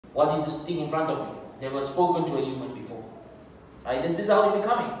What is this thing in front of me? Never spoken to a human before. Right? This is how they're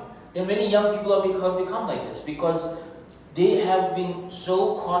becoming. There are many young people who have become like this because they have been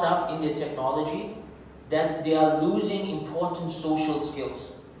so caught up in their technology that they are losing important social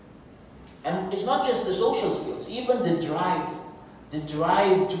skills. And it's not just the social skills, even the drive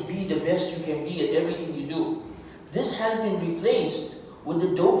to be the best you can be at everything you do. This has been replaced with the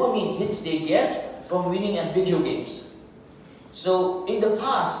dopamine hits they get from winning at video games. So in the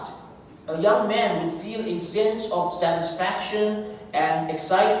past, a young man would feel a sense of satisfaction and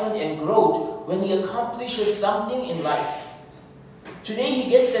excitement and growth when he accomplishes something in life. Today he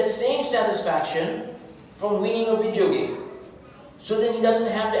gets that same satisfaction from winning a video game. So then he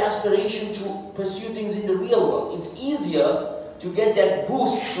doesn't have the aspiration to pursue things in the real world. It's easier to get that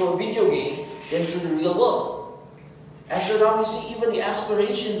boost through a video game than through the real world. And so now we see even the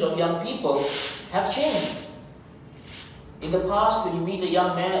aspirations of young people have changed. In the past, when you meet a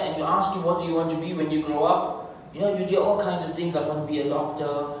young man and you ask him, what do you want to be when you grow up? You know, you hear all kinds of things. I'm going to be a doctor,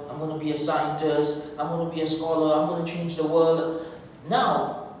 I'm going to be a scientist, I'm going to be a scholar, I'm going to change the world.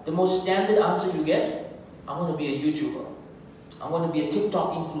 Now, the most standard answer you get, I'm going to be a YouTuber. I'm going to be a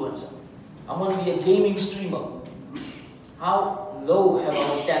TikTok influencer. I'm going to be a gaming streamer. How low have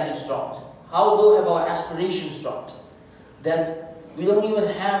our standards dropped? How low have our aspirations dropped? That we don't even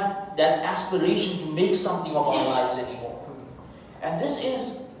have that aspiration to make something of our lives anymore. And this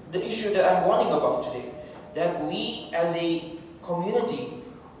is the issue that I'm warning about today. That we as a community,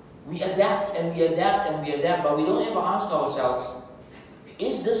 we adapt and we adapt and we adapt, but we don't ever ask ourselves,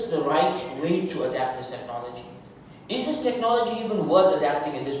 is this the right way to adapt this technology? Is this technology even worth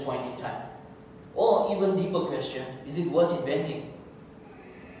adapting at this point in time? Or even deeper question, is it worth inventing?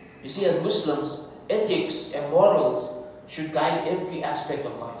 You see, as Muslims, ethics and morals should guide every aspect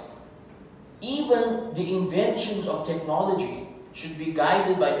of life. Even the inventions of technology should be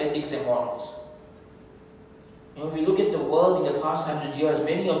guided by ethics and morals. You know, we look at the world in the past 100 years,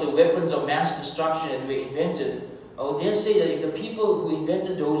 many of the weapons of mass destruction that were invented, I would dare say that if the people who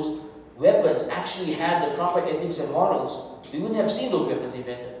invented those weapons actually had the proper ethics and morals, we wouldn't have seen those weapons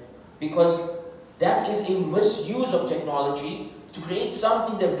invented. Because that is a misuse of technology to create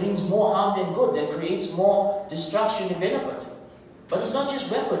something that brings more harm than good, that creates more destruction than benefit. But it's not just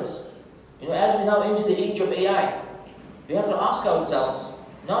weapons. You know, as we now enter the age of AI, we have to ask ourselves,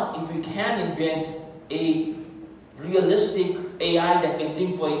 not if we can invent a realistic AI that can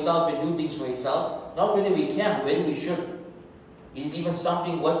think for itself and do things for itself, not whether we can, but whether we should. Is it even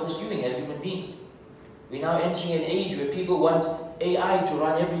something worth pursuing as human beings? We're now entering an age where people want AI to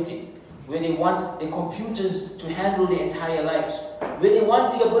run everything, where they want the computers to handle their entire lives, where they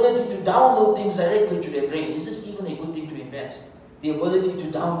want the ability to download things directly to their brain. Is this even a good thing to invent? The ability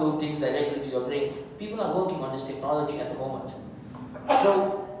to download things directly to your brain. People are working on this technology at the moment.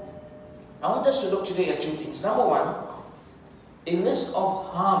 So, I want us to look today at two things. Number one, a list of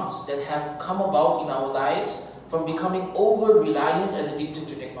harms that have come about in our lives from becoming over-reliant and addicted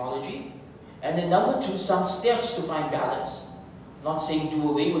to technology. And then number two, some steps to find balance. Not saying do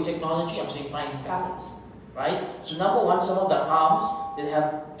away with technology, I'm saying find balance. Right? So number one, some of the harms that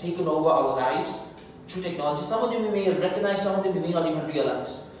have taken over our lives through technology. Some of them we may have recognized, some of them we may not even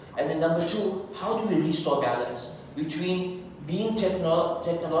realize. And then number two, how do we restore balance between being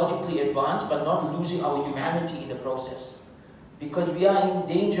technologically advanced but not losing our humanity in the process? Because we are in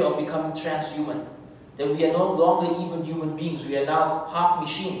danger of becoming transhuman. That we are no longer even human beings. We are now half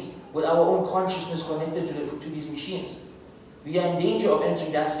machines with our own consciousness connected to these machines. We are in danger of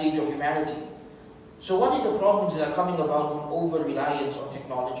entering that stage of humanity. So what is the problems that are coming about from over-reliance on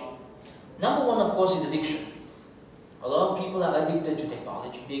technology? Number one, of course, is addiction. A lot of people are addicted to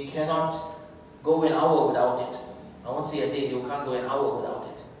technology. They cannot go an hour without it. I won't say a day, they can't go an hour without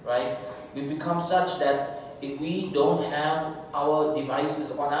it, right? We've become such that if we don't have our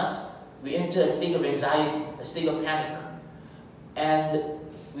devices on us, we enter a state of anxiety, a state of panic. And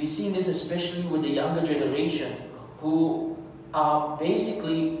we've seen this especially with the younger generation who are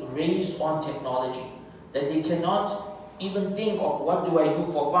basically raised on technology. That they cannot even think of what do I do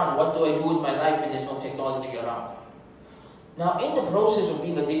for fun, what do I do with my life when there's no technology around. Now in the process of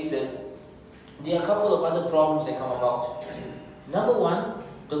being addicted, there are a couple of other problems that come about. Number one,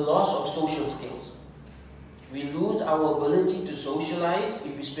 the loss of social skills. We lose our ability to socialize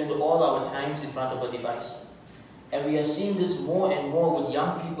if we spend all our times in front of a device. And we are seeing this more and more with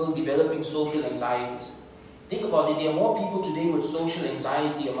young people developing social anxieties. Think about it, there are more people today with social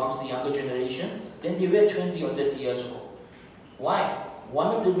anxiety amongst the younger generation than there were 20 or 30 years ago. Why?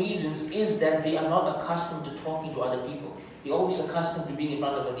 One of the reasons is that they are not accustomed to talking to other people. They're always accustomed to being in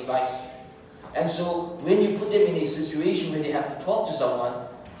front of a device. And so when you put them in a situation where they have to talk to someone,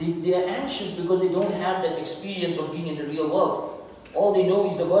 They are anxious because they don't have that experience of being in the real world. All they know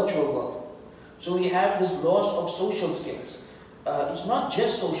is the virtual world. So we have this loss of social skills. It's not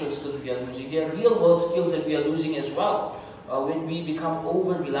just social skills we are losing, there are real world skills that we are losing as well when we become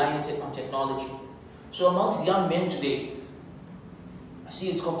over-reliant on technology. So amongst young men today, I see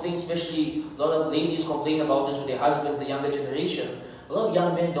it's complained, especially a lot of ladies complain about this with their husbands, the younger generation. A lot of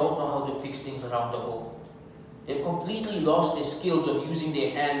young men don't know how to fix things around the home. They've completely lost their skills of using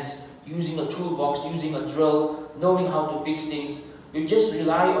their hands, using a toolbox, using a drill, knowing how to fix things. We just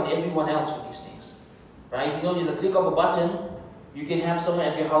rely on everyone else for these things. Right? You know, there's a click of a button, you can have someone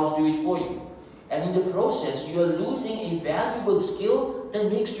at your house do it for you. And in the process, you are losing a valuable skill that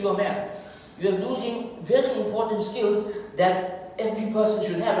makes you a man. You are losing very important skills that every person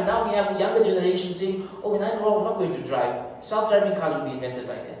should have. And now we have the younger generation saying, oh, when I grow up, I'm not going to drive. Self-driving cars will be invented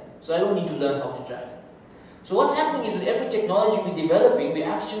by then. So I don't need to learn how to drive. So what's happening is with every technology we're developing, we're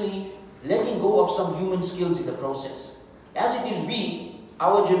actually letting go of some human skills in the process. As it is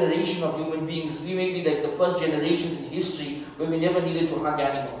our generation of human beings, we may be like the first generations in history where we never needed to hug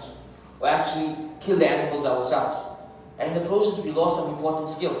animals or actually kill the animals ourselves. And in the process, we lost some important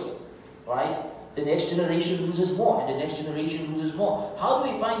skills, right? The next generation loses more, and the next generation loses more. How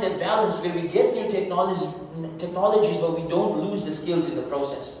do we find that balance where we get new technologies, but we don't lose the skills in the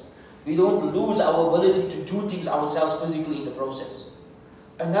process? We don't lose our ability to do things ourselves physically in the process.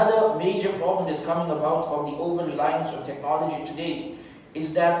 Another major problem that's coming about from the over-reliance on technology today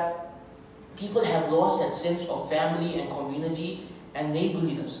is that people have lost that sense of family and community and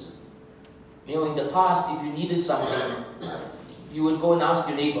neighborliness. You know, in the past, if you needed something, you would go and ask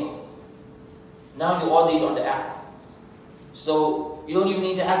your neighbor. Now you order it on the app. So you don't even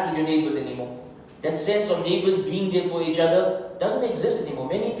interact with your neighbors anymore. That sense of neighbors being there for each other doesn't exist anymore.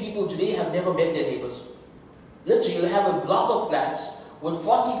 Many people today have never met their neighbors. Literally, you'll have a block of flats with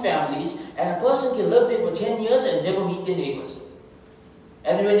 40 families, and a person can live there for 10 years and never meet their neighbors.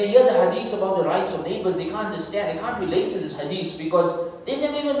 And when they hear the hadith about the rights of neighbors, they can't understand, they can't relate to this hadith because they've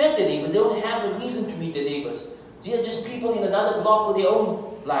never even met their neighbors. They don't have a reason to meet their neighbors. They are just people in another block with their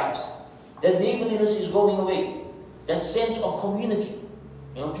own lives. That neighborliness is going away. That sense of community.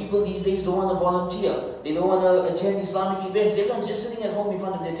 You know, people these days don't want to volunteer. They don't want to attend Islamic events. Everyone's just sitting at home in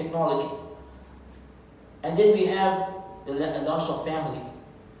front of their technology. And then we have the loss of family.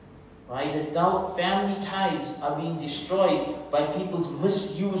 Right? That now family ties are being destroyed by people's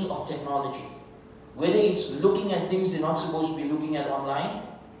misuse of technology. Whether it's looking at things they're not supposed to be looking at online.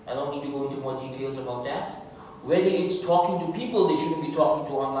 I don't need to go into more details about that. Whether it's talking to people they shouldn't be talking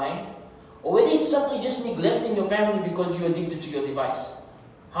to online. Or whether it's simply just neglecting your family because you're addicted to your device.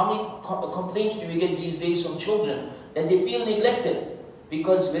 How many complaints do we get these days from children that they feel neglected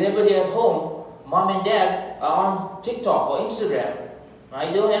because whenever they're at home, mom and dad are on TikTok or Instagram,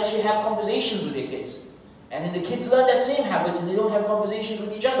 right? They don't actually have conversations with their kids. And then the kids learn that same habits and they don't have conversations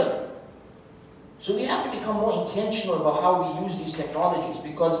with each other. So we have to become more intentional about how we use these technologies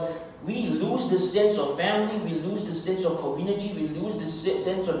because we lose the sense of family, we lose the sense of community, we lose the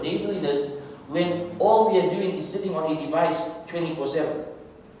sense of neighborliness when all we are doing is sitting on a device 24/7.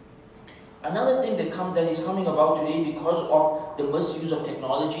 Another thing that is coming about today because of the misuse of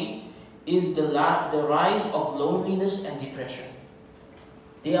technology is the rise of loneliness and depression.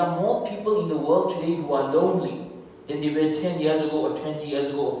 There are more people in the world today who are lonely than they were 10 years ago or 20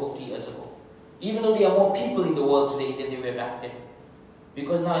 years ago or 50 years ago. Even though there are more people in the world today than they were back then.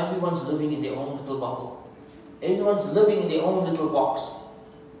 Because now everyone's living in their own little bubble. Everyone's living in their own little box.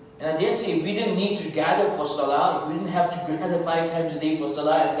 And I dare say, if we didn't need to gather for Salah, if we didn't have to gather 5 times a day for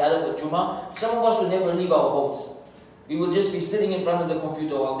Salah and gather for Jummah, some of us would never leave our homes. We would just be sitting in front of the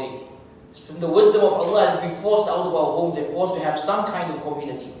computer all day. From the wisdom of Allah, that we forced out of our homes and forced to have some kind of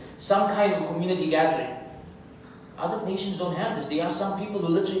community, some kind of community gathering. Other nations don't have this. There are some people who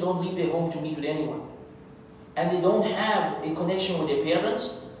literally don't leave their home to meet with anyone. And they don't have a connection with their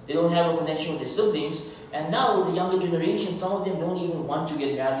parents, they don't have a connection with their siblings, and now with the younger generation, some of them don't even want to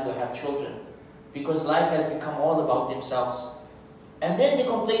get married or have children because life has become all about themselves. And then they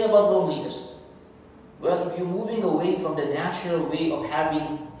complain about loneliness. Well, if you're moving away from the natural way of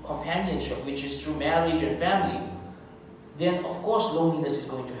having companionship, which is through marriage and family, then of course loneliness is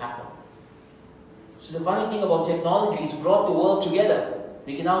going to happen. So the funny thing about technology, it's brought the world together.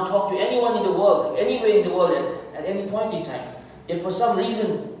 We can now talk to anyone in the world, anywhere in the world at any point in time. Yet for some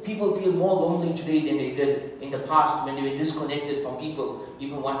reason, people feel more lonely today than they did in the past when they were disconnected from people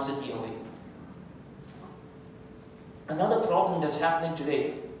even one city away. Another problem that's happening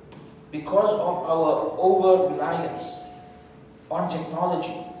today, because of our over-reliance on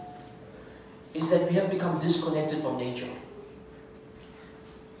technology, is that we have become disconnected from nature.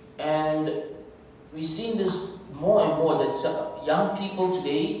 And we've seen this more and more, that young people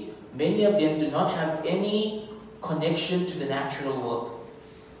today, many of them do not have any connection to the natural world.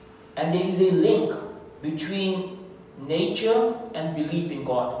 And there is a link between nature and belief in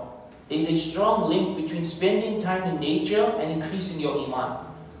God. There is a strong link between spending time in nature and increasing your iman.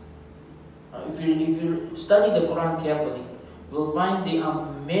 If you study the Quran carefully, you will find there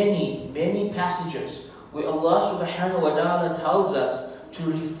are many passages where Allah subhanahu wa ta'ala tells us to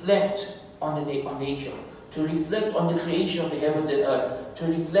reflect on nature, to reflect on the creation of the heavens and earth, to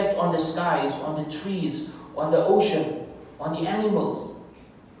reflect on the skies, on the trees, on the ocean, on the animals.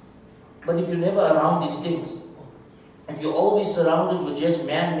 But if you're never around these things, if you're always surrounded with just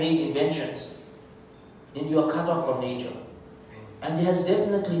man-made inventions, then you are cut off from nature. And there has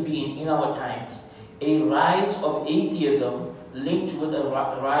definitely been, in our times, a rise of atheism linked with a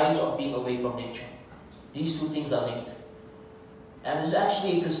rise of being away from nature. These two things are linked. And there's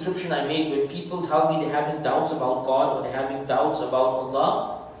actually a prescription I make when people tell me they're having doubts about God or they're having doubts about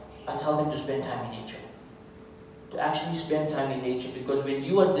Allah. I tell them to spend time in nature. To actually spend time in nature, because when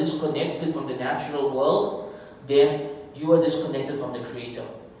you are disconnected from the natural world, then you are disconnected from the Creator.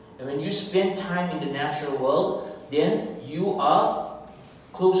 And when you spend time in the natural world, then you are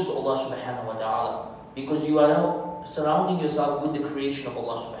closer to Allah subhanahu wa ta'ala, because you are now surrounding yourself with the creation of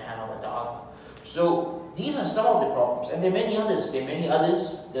Allah subhanahu wa ta'ala. So these are some of the problems, and there are many others. There are many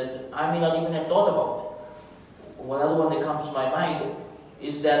others that I may not even have thought about. One other one that comes to my mind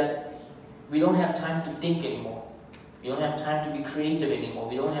is that we don't have time to think anymore. We don't have time to be creative anymore.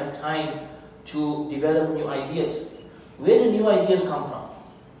 We don't have time to develop new ideas. Where do new ideas come from?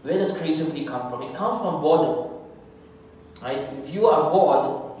 Where does creativity come from? It comes from boredom. Right? If you are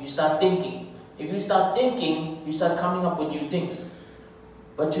bored, you start thinking. If you start thinking, you start coming up with new things.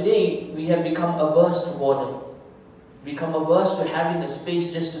 But today, we have become averse to boredom. Become averse to having a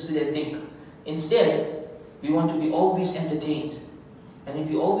space just to sit and think. Instead, we want to be always entertained. And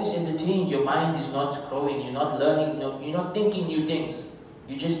if you're always entertained, your mind is not growing, you're not learning, you're not thinking new things.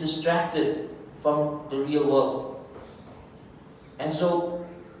 You're just distracted from the real world. And so,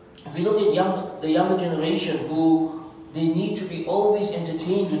 if we look at the younger generation who they need to be always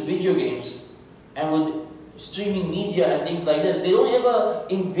entertained with video games and with streaming media and things like this, they don't ever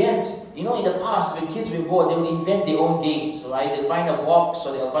invent. You know, in the past, when kids were bored, they would invent their own games, right? They'll find a box,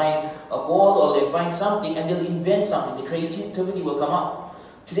 or they'll find a ball, or they'll find something, and they'll invent something. The creativity will come up.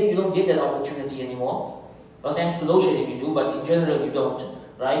 Today, you don't get that opportunity anymore. Well, thanks to load shedding you do, but in general, you don't,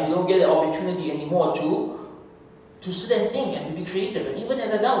 right? You don't get the opportunity anymore to sit and think and to be creative. And even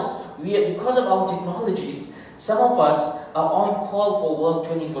as adults, because of our technologies, some of us are on call for work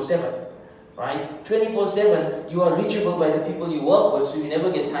 24/7. Right? 24/7, you are reachable by the people you work with, so you never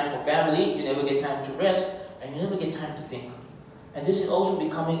get time for family, you never get time to rest, and you never get time to think. And this is also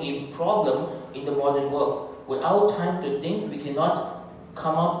becoming a problem in the modern world. Without time to think, we cannot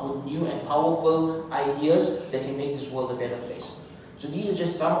come up with new and powerful ideas that can make this world a better place. So these are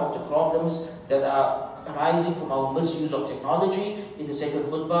just some of the problems that are arising from our misuse of technology. In the second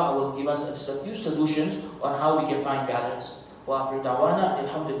khutbah, I will give us just a few solutions on how we can find balance. وآخر دعوانا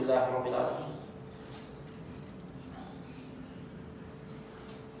الحمد لله رب العالمين.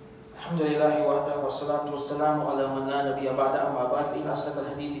 الحمد لله وحده والصلاة والسلام على من لا نبي بعد أما بعد فإن أصدق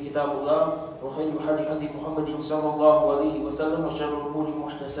الحديث كتاب الله وخير الهدي هدي محمد صلى الله عليه وسلم وشر الأمور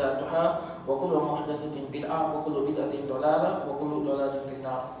محدثاتها وكل محدثة بدعة وكل بدعة ضلالة وكل ضلالة في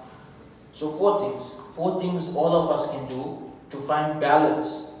النار. So four things all of us can do to find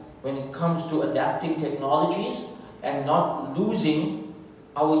balance when it comes to adapting technologies and not losing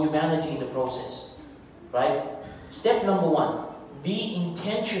our humanity in the process, right? Step number one, be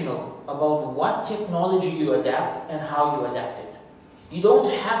intentional about what technology you adapt and how you adapt it. You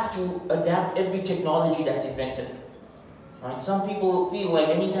don't have to adapt every technology that's invented, right? Some people feel like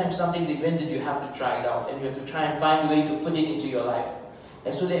anytime something's invented, you have to try it out and you have to try and find a way to fit it into your life.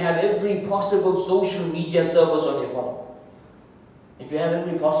 And so they have every possible social media service on their phone. If you have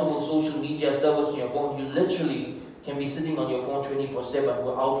every possible social media service on your phone, you literally can be sitting on your phone 24/7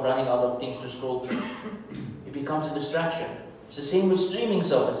 without running out of things to scroll through. It becomes a distraction. It's the same with streaming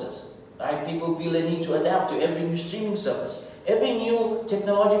services, right? People feel they need to adapt to every new streaming service, every new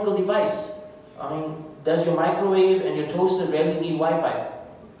technological device. I mean, does your microwave and your toaster really need Wi-Fi?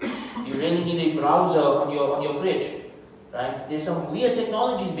 You really need a browser on your fridge, right? There's some weird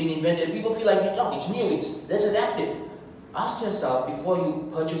technologies being invented. People feel like it's new, let's adapt it. Ask yourself before you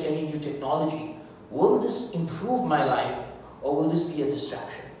purchase any new technology, will this improve my life or will this be a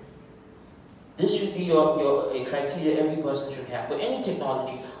distraction? This should be a criteria every person should have. For any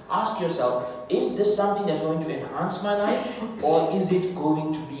technology, ask yourself, is this something that's going to enhance my life or is it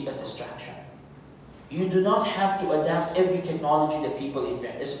going to be be a distraction. You do not have to adapt every technology that people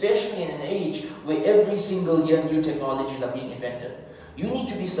invent, especially in an age where every single year new technologies are being invented. You need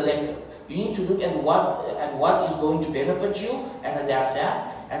to be selective. You need to look at what is going to benefit you and adapt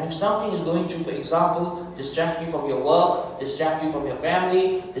that. And if something is going to, for example, distract you from your work, distract you from your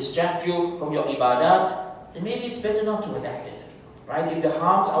family, distract you from your ibadat, then maybe it's better not to adapt it. Right? If the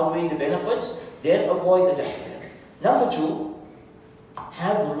harms outweigh the benefits, then avoid adapting it. Number two,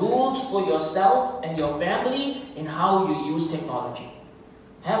 have rules for yourself and your family in how you use technology.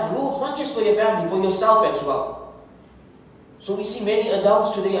 Have rules, not just for your family, for yourself as well. So we see many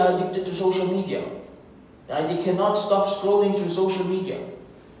adults today are addicted to social media. Right? They cannot stop scrolling through social media.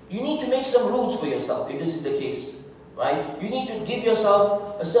 You need to make some rules for yourself if this is the case. Right? You need to give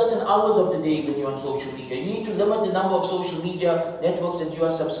yourself a certain hours of the day when you're on social media. You need to limit the number of social media networks that you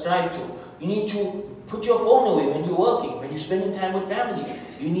are subscribed to. You need to put your phone away when you're working, when you're spending time with family.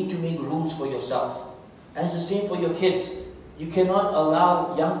 You need to make rules for yourself. And it's the same for your kids. You cannot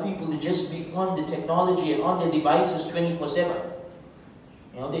allow young people to just be on the technology and on their devices 24/7.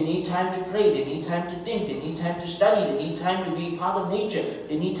 They need time to pray, they need time to think, they need time to study, they need time to be part of nature,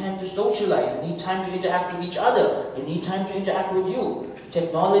 they need time to socialize, they need time to interact with each other, they need time to interact with you.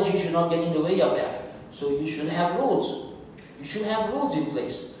 Technology should not get in the way of that. So you should have rules. You should have rules in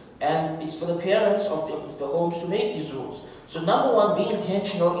place. And it's for the parents of the homes to make these rules. So number one, be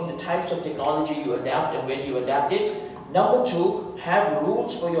intentional in the types of technology you adapt and when you adapt it. Number two, have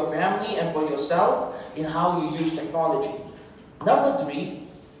rules for your family and for yourself in how you use technology. Number three,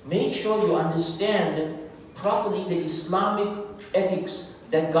 make sure you understand properly the Islamic ethics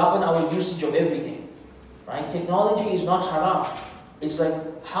that govern our usage of everything. Right? Technology is not haram. It's like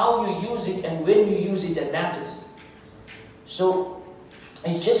how you use it and when you use it that matters. So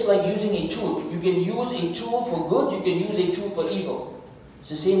it's just like using a tool. You can use a tool for good, you can use a tool for evil. It's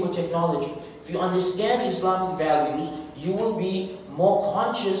the same with technology. If you understand Islamic values, you will be more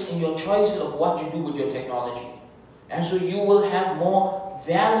conscious in your choices of what you do with your technology. And so you will have more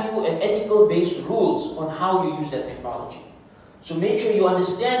value and ethical based rules on how you use that technology. So make sure you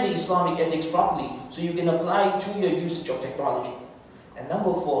understand the Islamic ethics properly so you can apply it to your usage of technology. And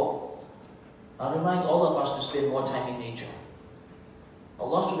number four, I'll remind all of us to spend more time in nature.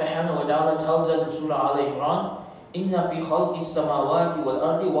 Allah subhanahu wa ta'ala tells us in Surah Al-Imran, إِنَّ فِي خَلْقِ السَّمَاوَاتِ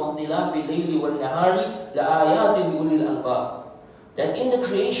وَالْأَرْضِ وَاخْتِلَافِ اللَّيْلِ وَالنَّهَارِ لَآيَاتٍ لِأُولِي الْأَلْبَابِ. That in the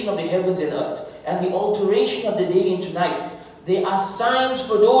creation of the heavens and earth and the alteration of the day into night, there are signs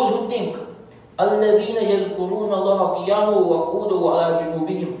for those who think. الَّذِينَ يَذْكُرُونَ اللَّهَ قِيَامًا وَقُعُودًا وَعَلَى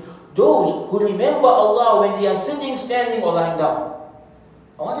جُنُوبِهِمْ. Those who remember Allah when they are sitting, standing or lying down.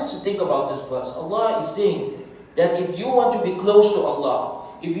 I want us to think about this verse. Allah is saying that if you want to be close to Allah,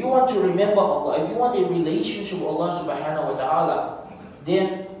 if you want to remember Allah, if you want a relationship with Allah subhanahu wa ta'ala,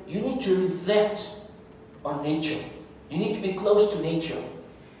 then you need to reflect on nature. You need to be close to nature.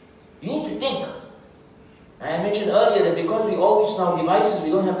 You need to think. I mentioned earlier that because we always now devices, we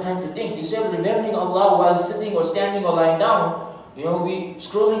don't have time to think. Instead of remembering Allah while sitting or standing or lying down, we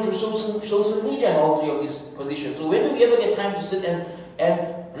scrolling through social media in all three of these positions. So when do we ever get time to sit and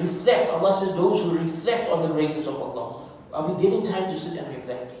reflect? Allah says those who reflect on the greatness of Allah. Are we getting time to sit and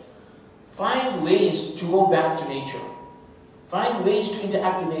reflect? Find ways to go back to nature. Find ways to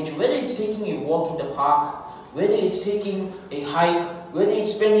interact with nature. Whether it's taking a walk in the park, whether it's taking a hike, whether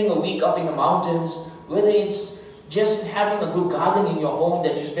it's spending a week up in the mountains, whether it's just having a good garden in your home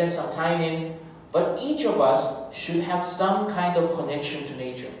that you spend some time in. But each of us should have some kind of connection to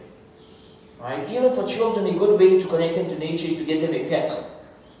nature. Right? Even for children, a good way to connect them to nature is to get them a pet.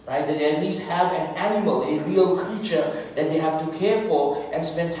 Right? That they at least have an animal, a real creature that they have to care for and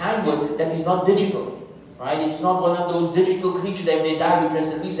spend time with that is not digital. Right? It's not one of those digital creatures that if they die, you press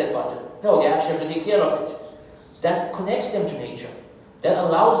the reset button. No, they actually have to take care of it. That connects them to nature. That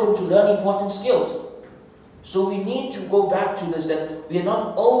allows them to learn important skills. So we need to go back to this, that we are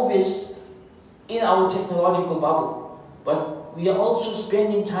not always in our technological bubble, but we are also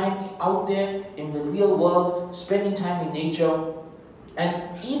spending time out there in the real world, spending time in nature.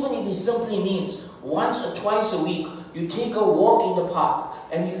 And even if it simply means once or twice a week, you take a walk in the park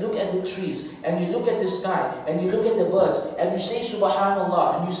and you look at the trees and you look at the sky and you look at the birds and you say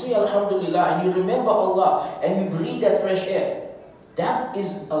Subhanallah and you say Alhamdulillah and you remember Allah and you breathe that fresh air. That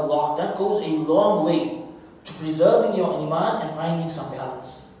is a lot. That goes a long way to preserving your iman and finding some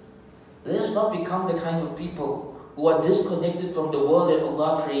balance. Let us not become the kind of people who are disconnected from the world that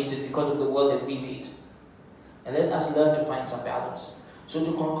Allah created because of the world that we made. And let us learn to find some balance. So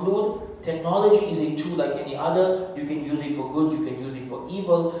to conclude, technology is a tool like any other. You can use it for good, you can use it for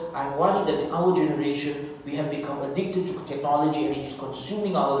evil. I'm worried that in our generation, we have become addicted to technology and it is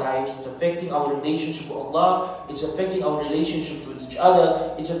consuming our lives. It's affecting our relationship with Allah. It's affecting our relationships with each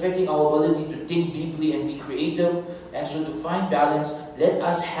other. It's affecting our ability to think deeply and be creative. And so to find balance, let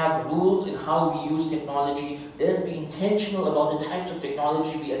us have rules in how we use technology. Let us be intentional about the types of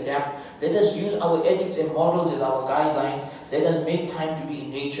technology we adapt. Let us use our ethics and morals as our guidelines. Let us make time to be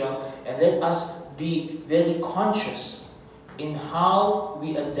in nature. And let us be very conscious in how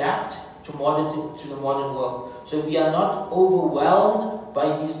we adapt to the modern world. So we are not overwhelmed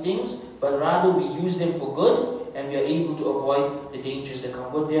by these things, but rather we use them for good and we are able to avoid the dangers that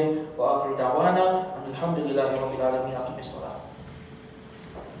come with them. Wa akhiru da'wana alhamdulillahi rabbil alamin.